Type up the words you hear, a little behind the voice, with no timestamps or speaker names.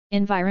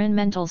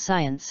Environmental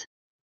Science.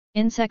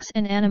 Insects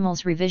and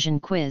Animals Revision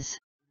Quiz.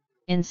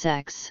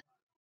 Insects.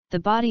 The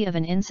body of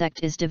an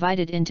insect is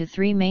divided into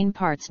three main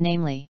parts,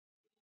 namely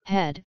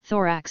head,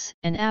 thorax,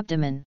 and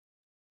abdomen.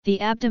 The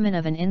abdomen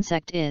of an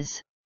insect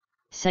is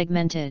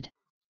segmented.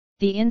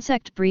 The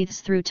insect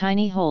breathes through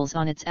tiny holes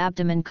on its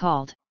abdomen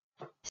called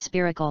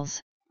spiracles.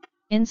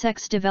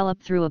 Insects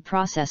develop through a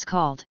process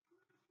called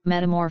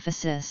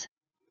metamorphosis.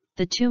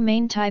 The two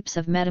main types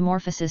of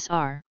metamorphosis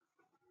are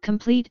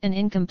complete and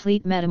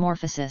incomplete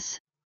metamorphosis.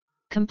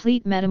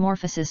 Complete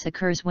metamorphosis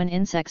occurs when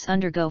insects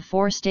undergo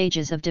 4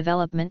 stages of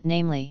development,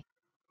 namely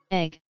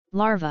egg,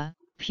 larva,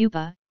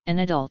 pupa, and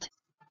adult.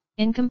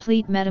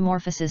 Incomplete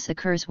metamorphosis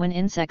occurs when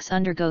insects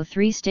undergo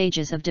 3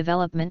 stages of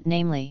development,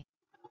 namely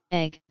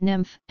egg,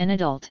 nymph, and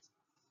adult.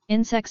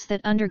 Insects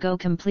that undergo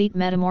complete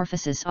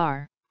metamorphosis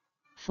are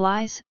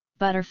flies,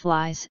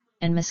 butterflies,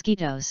 and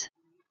mosquitoes.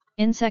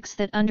 Insects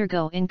that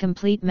undergo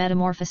incomplete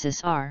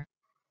metamorphosis are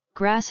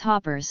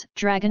grasshoppers,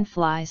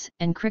 dragonflies,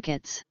 and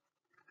crickets.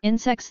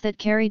 Insects that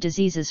carry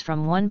diseases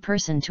from one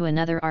person to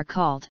another are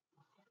called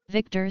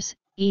vectors,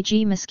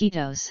 e.g.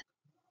 mosquitoes.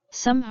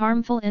 Some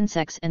harmful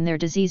insects and their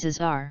diseases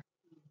are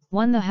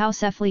 1. The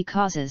house flea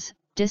causes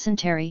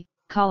dysentery,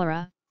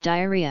 cholera,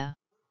 diarrhea.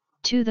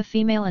 2. The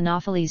female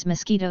Anopheles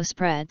mosquito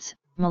spreads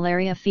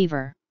malaria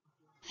fever.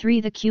 3.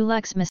 The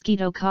Culex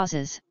mosquito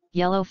causes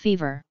yellow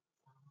fever.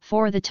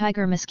 4. The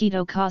tiger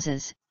mosquito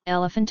causes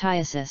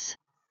elephantiasis.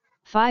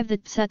 5. The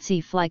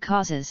tsetse fly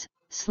causes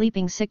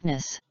sleeping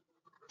sickness.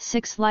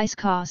 6. Lice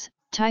cause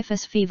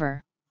typhus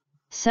fever.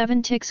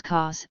 7. Ticks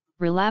cause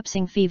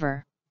relapsing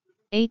fever.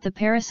 8. The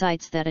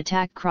parasites that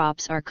attack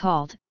crops are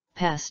called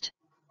pest.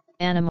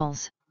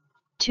 Animals.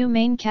 2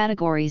 main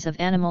categories of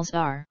animals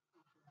are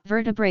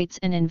vertebrates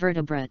and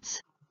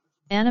invertebrates.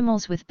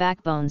 Animals with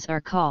backbones are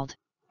called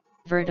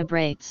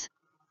vertebrates.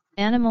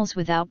 Animals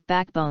without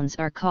backbones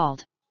are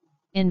called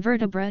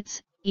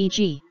invertebrates,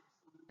 e.g.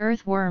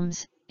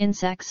 earthworms,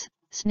 insects,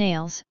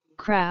 snails,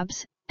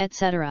 crabs,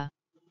 etc.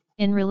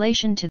 In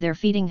relation to their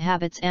feeding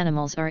habits,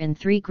 animals are in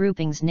 3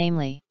 groupings,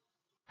 namely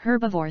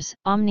herbivores,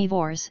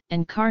 omnivores,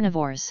 and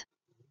carnivores.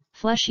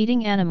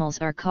 Flesh-eating animals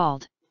are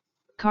called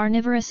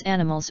carnivorous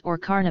animals or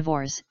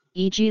carnivores,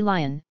 e.g.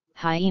 lion,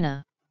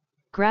 hyena.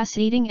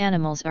 Grass-eating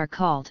animals are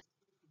called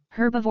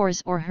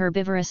herbivores or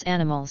herbivorous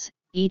animals,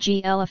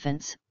 e.g.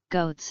 elephants,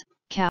 goats,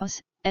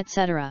 cows,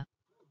 etc.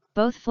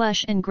 Both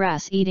flesh and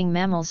grass-eating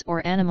mammals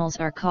or animals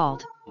are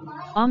called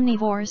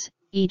omnivores,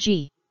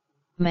 e.g.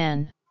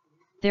 man.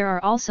 There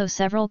are also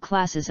several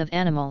classes of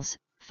animals.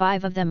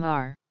 5 of them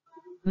are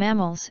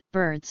mammals,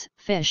 birds,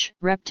 fish,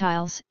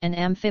 reptiles, and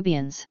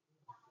amphibians.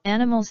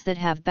 Animals that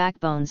have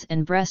backbones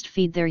and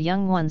breastfeed their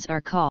young ones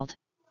are called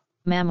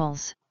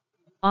mammals.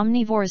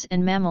 Omnivores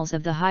and mammals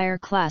of the higher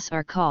class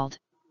are called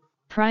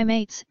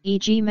primates,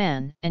 e.g.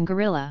 man and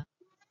gorilla.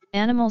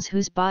 Animals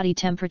whose body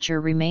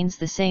temperature remains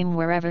the same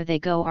wherever they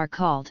go are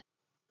called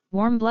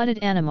warm-blooded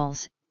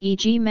animals,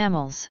 e.g.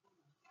 mammals.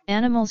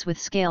 Animals with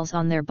scales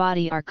on their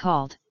body are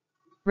called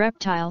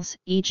reptiles,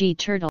 e.g.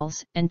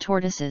 turtles and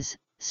tortoises,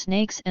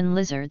 snakes and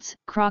lizards,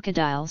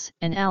 crocodiles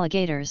and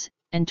alligators,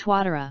 and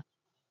twattera.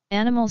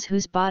 Animals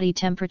whose body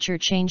temperature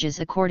changes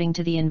according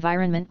to the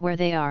environment where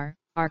they are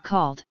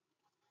called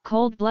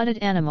cold-blooded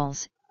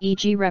animals,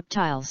 e.g.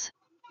 reptiles.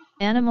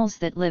 Animals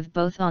that live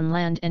both on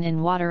land and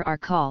in water are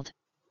called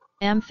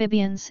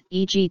amphibians,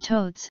 e.g.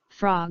 toads,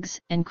 frogs,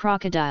 and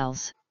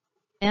crocodiles.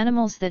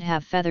 Animals that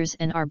have feathers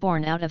and are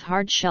born out of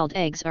hard-shelled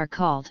eggs are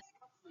called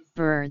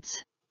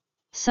birds.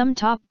 Some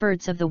top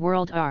birds of the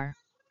world are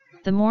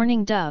the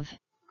mourning dove,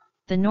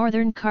 the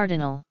northern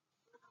cardinal,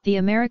 the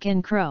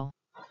American crow,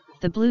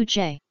 the blue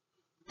jay,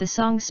 the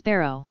song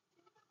sparrow,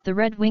 the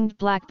red-winged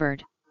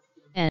blackbird,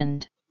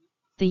 and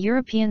the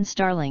European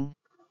starling.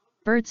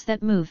 Birds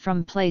that move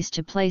from place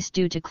to place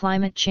due to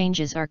climate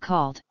changes are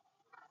called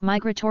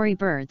migratory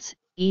birds,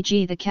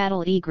 e.g. the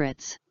cattle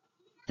egrets.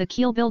 The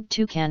keel-billed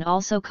toucan,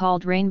 also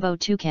called rainbow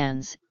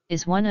toucans,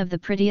 is one of the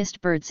prettiest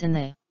birds in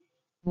the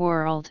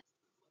world.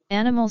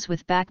 Animals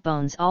with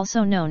backbones,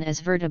 also known as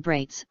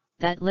vertebrates,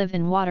 that live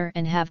in water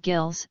and have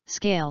gills,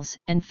 scales,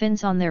 and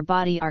fins on their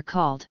body are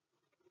called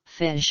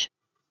fish.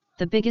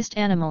 The biggest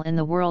animal in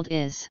the world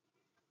is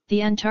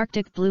the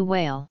Antarctic blue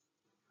whale.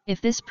 If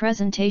this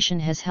presentation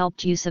has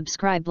helped you,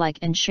 subscribe, like,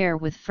 and share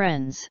with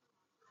friends.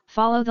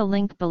 Follow the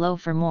link below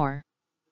for more.